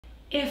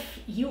If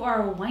you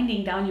are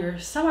winding down your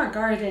summer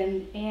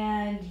garden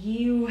and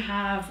you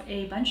have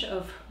a bunch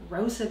of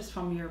rose hips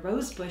from your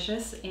rose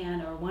bushes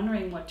and are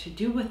wondering what to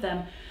do with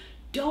them,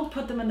 don't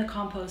put them in the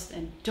compost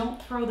and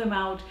don't throw them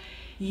out.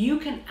 You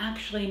can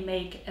actually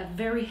make a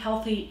very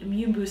healthy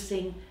immune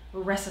boosting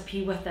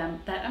recipe with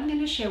them that I'm going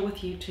to share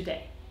with you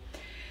today.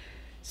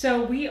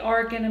 So we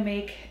are going to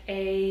make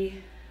a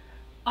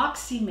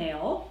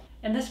oxymel.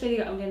 In this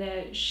video, I'm going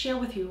to share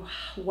with you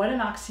what an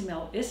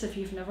oxymel is if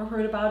you've never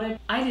heard about it.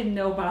 I didn't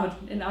know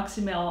about an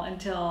oxymel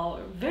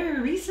until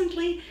very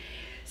recently.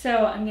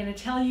 So I'm going to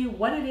tell you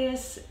what it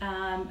is,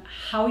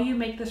 how you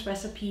make this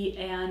recipe,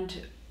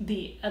 and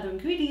the other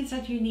ingredients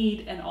that you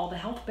need, and all the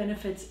health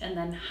benefits, and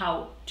then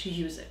how to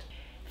use it.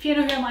 If you're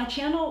new here on my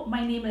channel,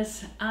 my name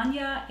is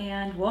Anja,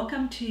 and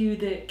welcome to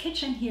the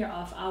kitchen here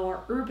of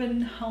our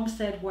urban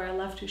homestead, where I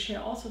love to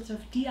share all sorts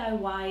of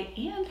DIY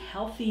and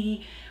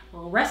healthy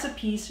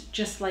recipes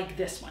just like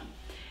this one.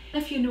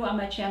 If you're new on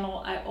my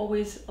channel, I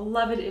always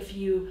love it if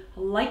you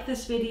like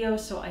this video,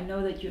 so I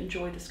know that you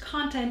enjoy this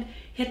content.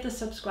 Hit the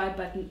subscribe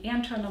button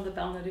and turn on the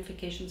bell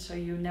notification so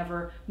you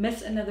never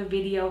miss another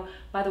video.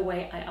 By the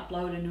way, I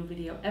upload a new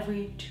video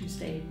every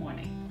Tuesday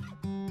morning.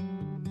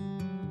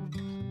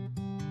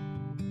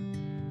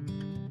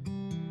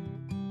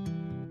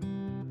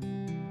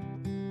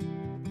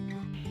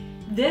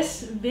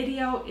 This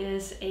video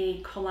is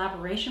a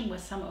collaboration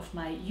with some of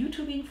my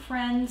YouTubing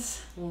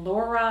friends,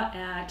 Laura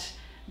at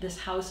This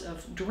House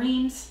of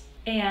Dreams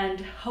and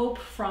Hope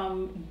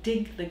from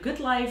Dig the Good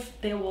Life.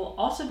 They will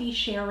also be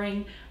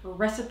sharing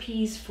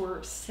recipes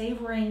for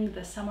savoring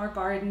the summer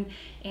garden,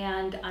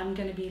 and I'm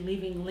going to be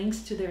leaving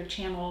links to their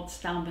channels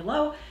down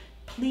below.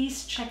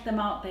 Please check them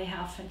out. They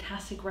have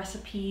fantastic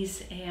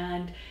recipes,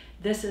 and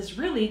this is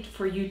really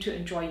for you to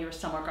enjoy your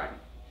summer garden.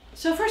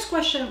 So first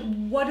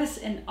question, what is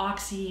an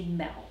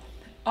oxymel?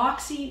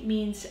 Oxy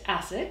means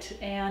acid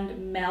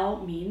and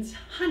mel means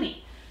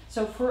honey.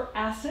 So for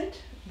acid,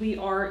 we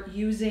are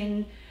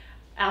using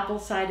apple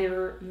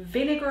cider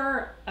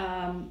vinegar.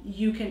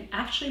 You can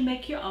actually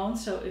make your own.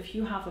 So if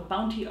you have a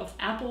bounty of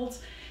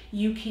apples,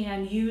 you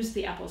can use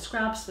the apple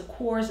scraps, the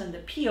cores, and the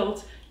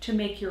peels to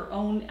make your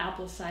own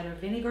apple cider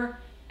vinegar.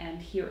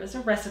 And here is a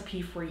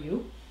recipe for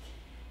you.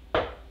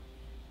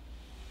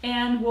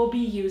 And we'll be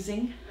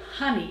using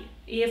honey.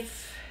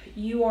 If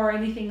you are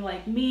anything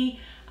like me,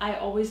 I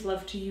always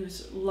love to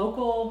use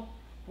local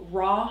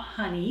raw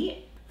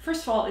honey.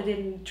 First of all, it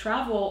didn't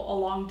travel a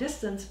long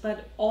distance,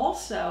 but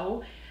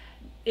also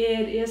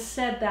it is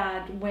said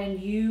that when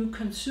you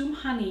consume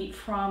honey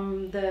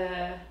from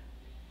the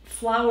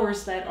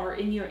flowers that are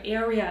in your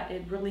area,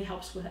 it really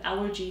helps with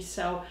allergies.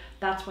 So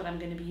that's what I'm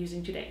going to be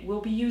using today.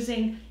 We'll be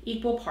using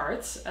equal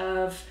parts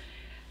of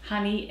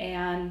honey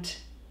and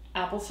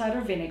apple cider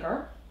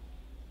vinegar.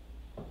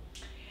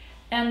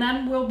 And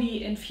then we'll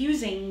be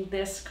infusing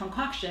this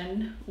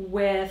concoction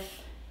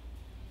with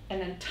an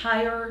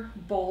entire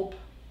bulb,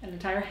 an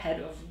entire head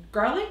of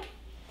garlic,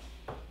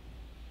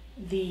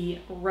 the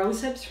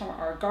rosehips from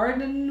our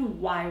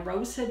garden. Why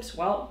rosehips?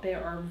 Well, they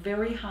are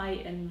very high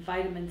in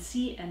vitamin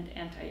C and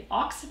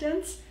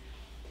antioxidants.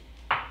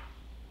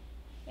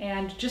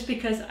 And just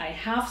because I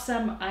have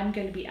some, I'm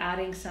going to be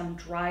adding some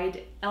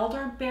dried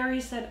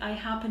elderberries that I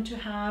happen to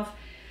have.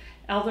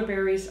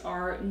 Elderberries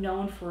are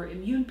known for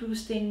immune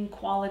boosting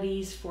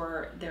qualities,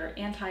 for their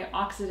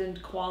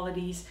antioxidant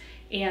qualities,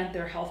 and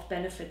their health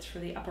benefits for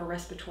the upper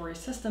respiratory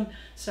system.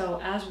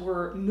 So as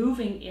we're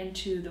moving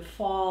into the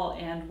fall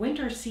and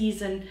winter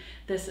season,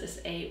 this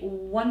is a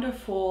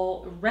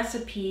wonderful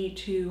recipe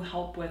to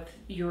help with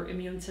your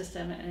immune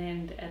system.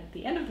 And at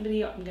the end of the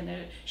video, I'm going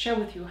to share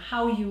with you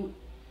how you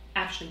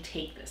actually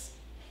take this.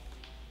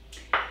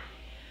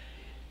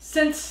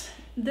 Since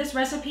this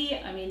recipe,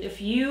 I mean, if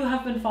you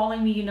have been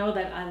following me, you know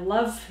that I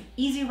love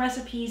easy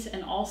recipes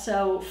and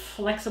also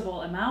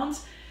flexible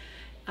amounts.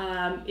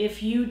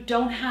 If you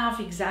don't have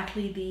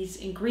exactly these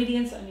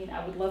ingredients, I mean,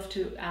 I would love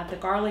to add the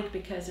garlic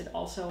because it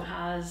also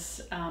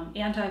has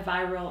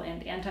antiviral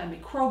and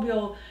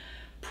antimicrobial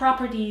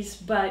properties,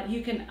 but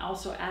you can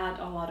also add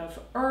a lot of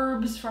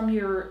herbs from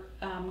your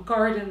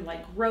garden,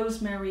 like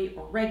rosemary,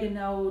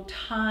 oregano,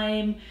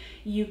 thyme.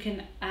 You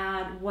can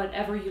add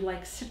whatever you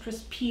like,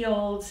 citrus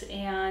peels,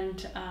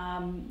 and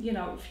you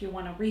know, if you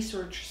want to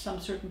research some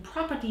certain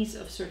properties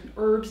of certain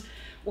herbs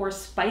or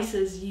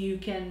spices, you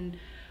can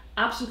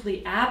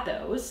absolutely add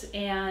those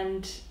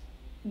and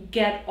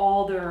get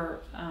all their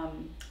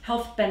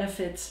health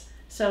benefits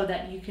so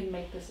that you can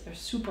make this a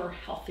super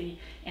healthy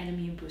and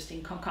immune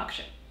boosting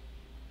concoction.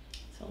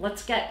 So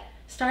let's get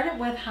started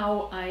with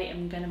how I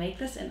am going to make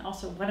this, and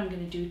also what I'm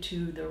going to do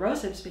to the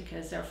rose hips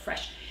because they're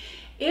fresh.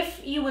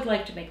 If you would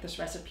like to make this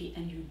recipe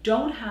and you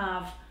don't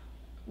have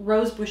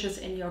rose bushes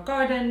in your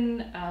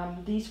garden,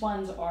 these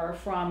ones are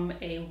from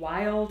a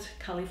wild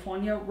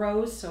California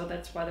rose, so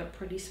that's why they're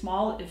pretty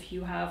small. If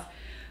you have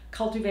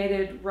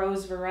cultivated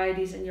rose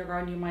varieties in your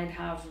garden, you might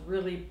have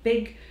really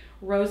big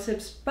rose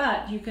hips,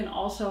 but you can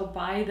also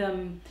buy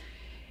them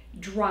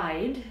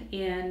dried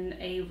in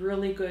a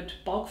really good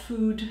bulk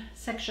food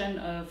section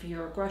of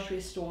your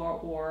grocery store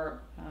or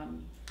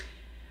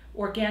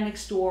organic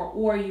store,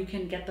 or you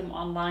can get them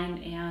online.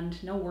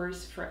 And no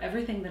worries, for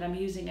everything that I'm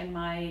using in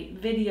my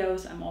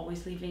videos, I'm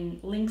always leaving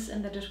links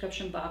in the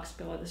description box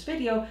below this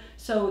video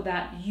so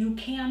that you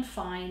can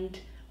find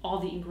all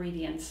the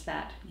ingredients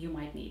that you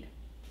might need.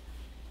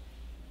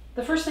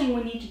 The first thing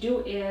we need to do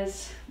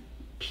is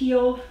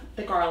peel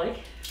the garlic,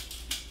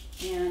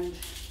 and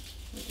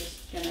we're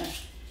just gonna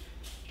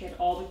get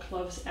all the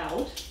cloves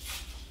out.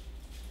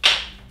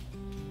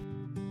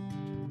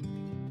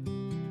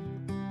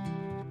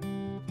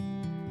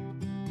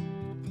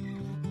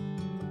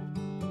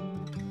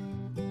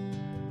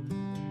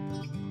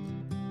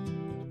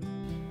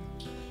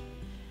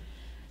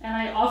 And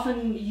I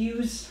often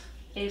use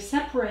a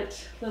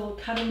separate little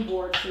cutting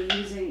board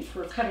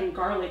for cutting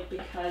garlic,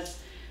 because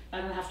I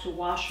don't have to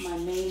wash my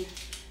main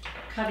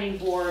cutting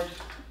board,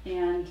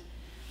 and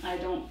I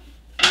mean,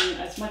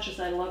 as much as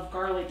I love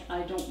garlic,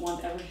 I don't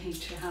want everything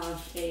to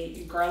have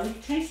a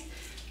garlic taste.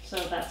 So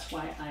that's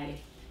why I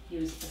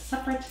use a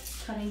separate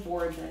cutting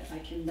board that I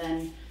can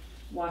then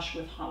wash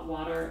with hot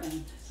water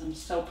and some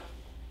soap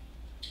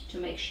to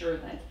make sure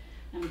that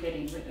I'm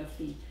getting rid of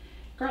the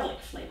garlic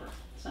flavor.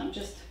 So I'm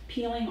just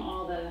peeling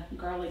all the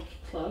garlic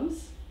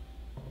cloves.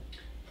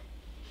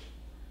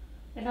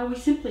 And now we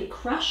simply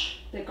crush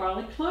the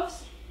garlic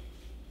cloves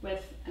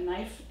with a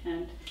knife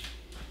and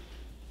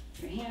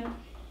your hand.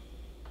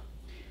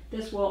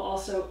 This will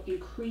also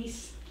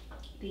increase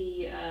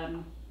the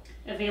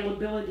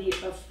availability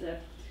of the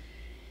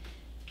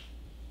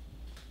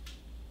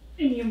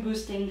immune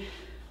boosting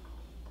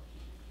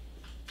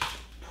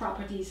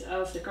properties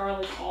of the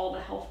garlic, all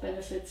the health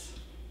benefits.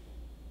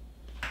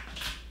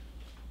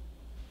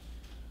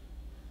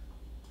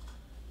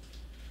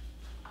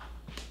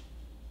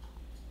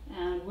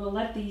 And we'll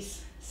let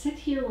these sit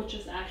here, which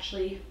is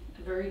actually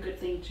a very good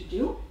thing to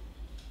do.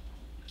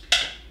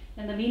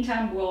 In the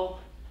meantime, we'll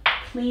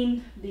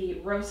clean the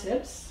rose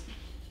hips.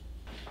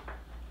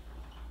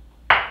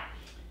 And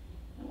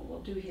what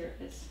we'll do here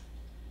is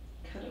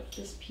cut up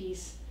this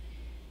piece,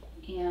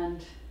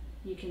 and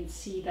you can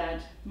see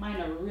that mine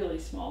are really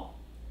small,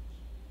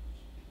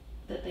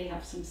 that they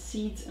have some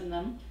seeds in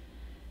them,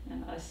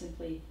 and I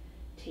simply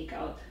take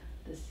out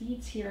the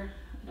seeds here.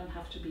 I don't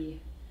have to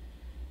be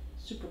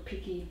super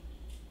picky.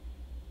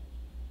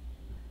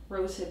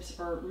 Rose hips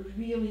are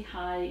really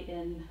high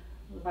in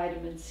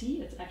vitamin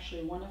C. It's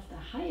actually one of the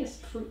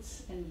highest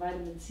fruits in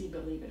vitamin C,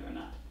 believe it or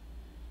not.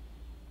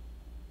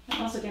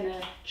 I'm also going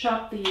to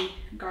chop the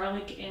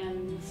garlic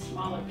in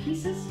smaller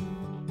pieces.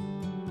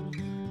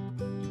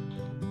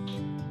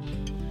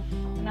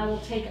 And I will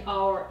take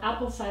our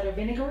apple cider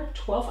vinegar,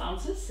 12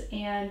 ounces,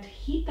 and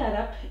heat that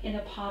up in a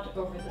pot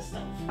over the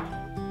stove.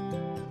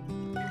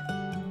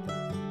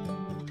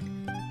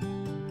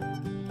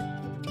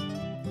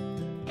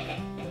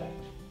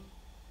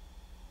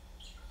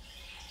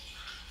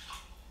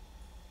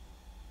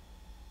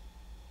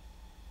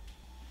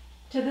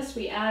 To this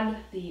we add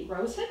the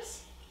rose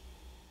hips.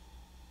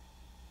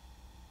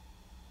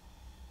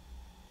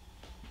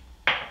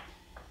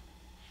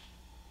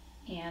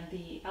 And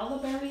the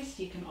elderberries.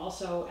 You can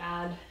also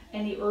add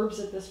any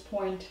herbs at this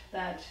point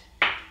that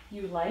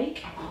you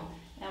like.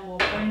 And we'll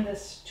bring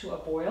this to a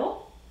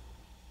boil.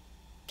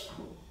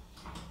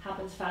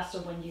 Happens faster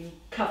when you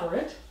cover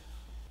it.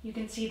 You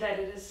can see that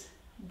it is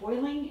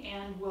boiling,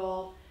 and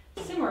we'll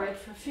simmer it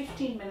for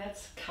 15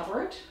 minutes,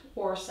 cover it,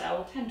 or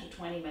so 10 to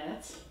 20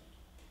 minutes.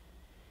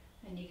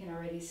 And you can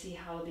already see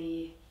how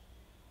the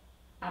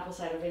apple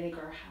cider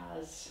vinegar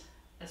has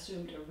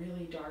assumed a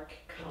really dark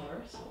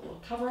color. So we'll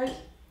cover it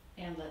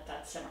and let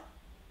that simmer.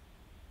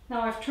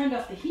 Now I've turned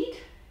off the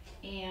heat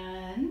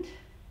and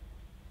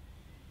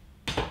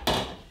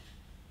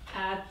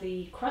add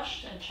the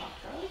crushed and chopped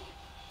garlic.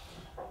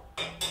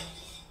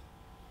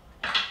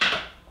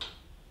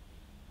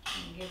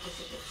 And give this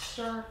a good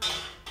stir.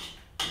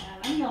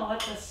 And I'm going to let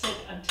this sit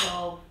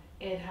until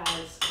it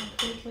has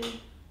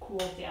completely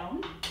cooled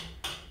down.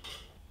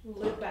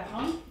 Lid back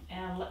on,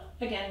 and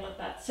let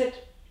that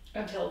sit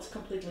until it's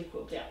completely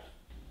cooled down.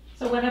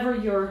 So whenever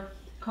your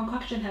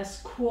concoction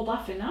has cooled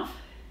off enough,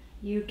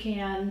 you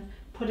can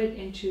put it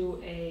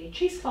into a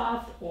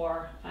cheesecloth,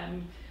 or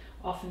I'm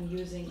often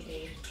using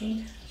a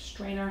paint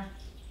strainer,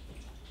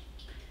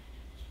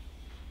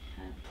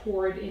 and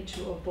pour it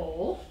into a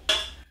bowl.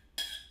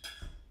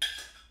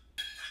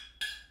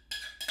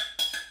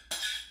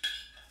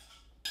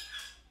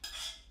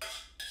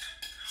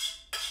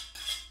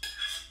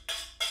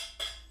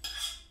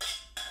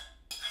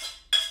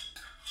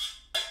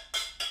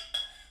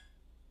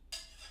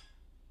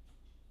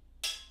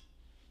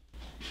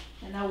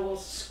 And now we'll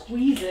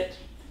squeeze it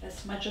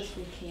as much as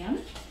we can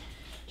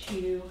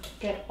to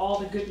get all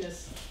the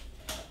goodness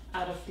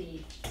out of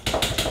the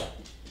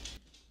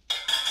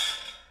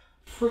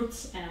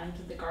fruits and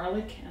the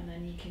garlic. And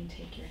then you can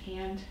take your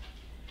hand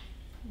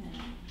and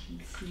you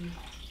can see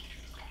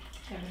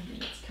everything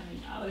that's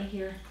coming out of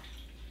here.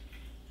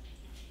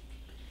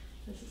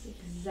 This is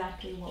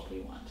exactly what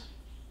we want.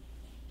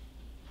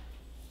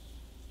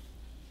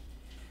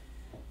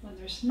 When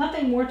there's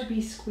nothing more to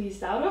be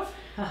squeezed out of,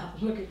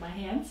 look at my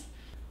hands.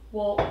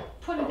 we'll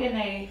put it in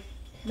a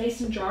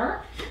mason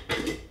jar.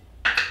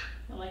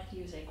 I like to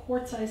use a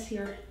quart size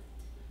here.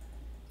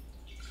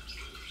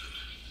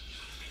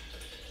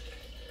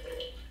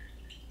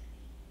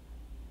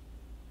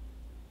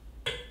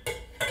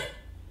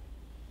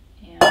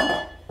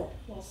 And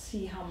we'll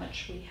see how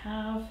much we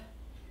have.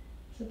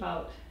 It's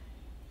about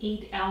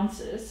 8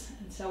 ounces.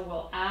 And so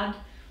we'll add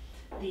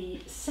the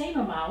same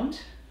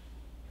amount,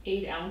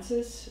 8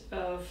 ounces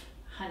of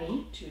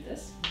honey to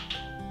this.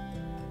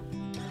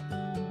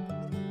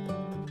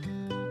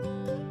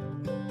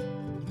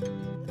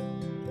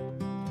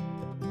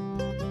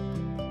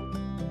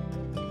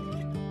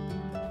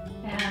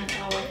 And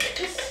I'll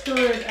just stir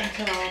it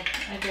until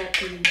I get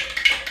the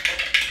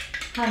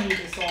honey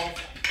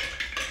dissolved.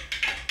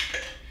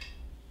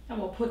 And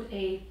we'll put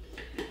a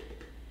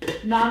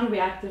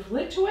non-reactive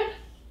lid to it,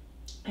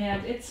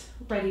 and it's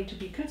ready to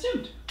be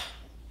consumed.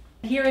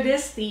 Here it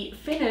is, the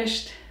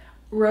finished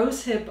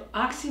Rosehip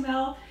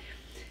Oxymel.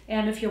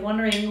 And if you're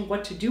wondering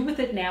what to do with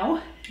it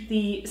now,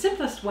 the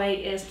simplest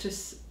way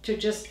is to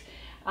just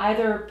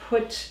either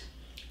put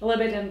a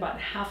little bit in about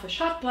half a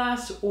shot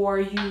glass, or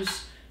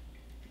use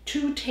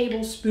 2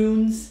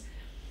 tablespoons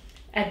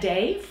a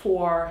day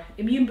for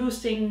immune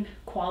boosting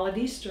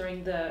qualities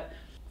during the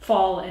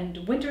fall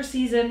and winter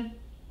season.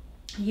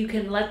 You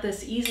can let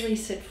this easily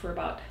sit for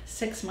about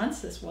 6 months.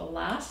 This will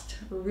last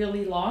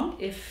really long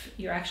if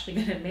you're actually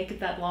going to make it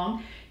that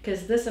long,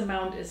 because this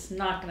amount is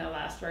not going to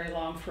last very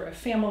long for a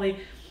family.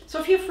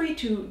 So feel free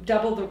to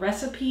double the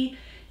recipe.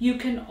 You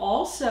can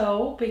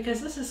also, because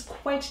this is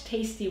quite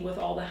tasty with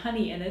all the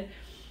honey in it,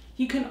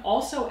 you can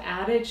also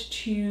add it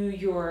to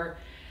your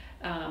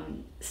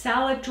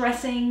salad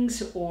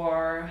dressings,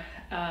 or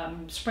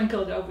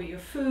sprinkle it over your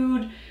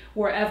food,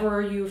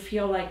 wherever you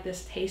feel like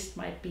this taste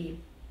might be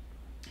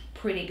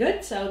pretty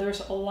good. So there's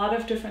a lot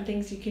of different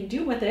things you can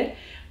do with it,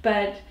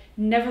 but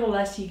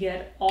nevertheless you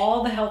get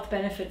all the health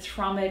benefits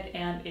from it,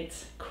 and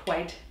it's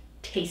quite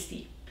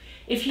tasty.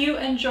 If you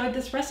enjoyed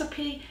this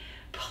recipe,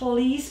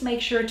 please make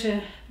sure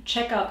to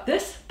check out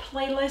this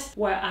playlist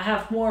where I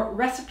have more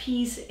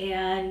recipes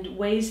and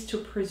ways to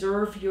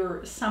preserve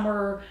your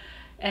summer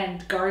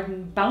and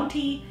garden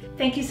bounty.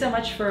 Thank you so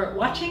much for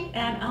watching,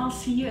 and I'll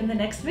see you in the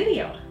next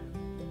video.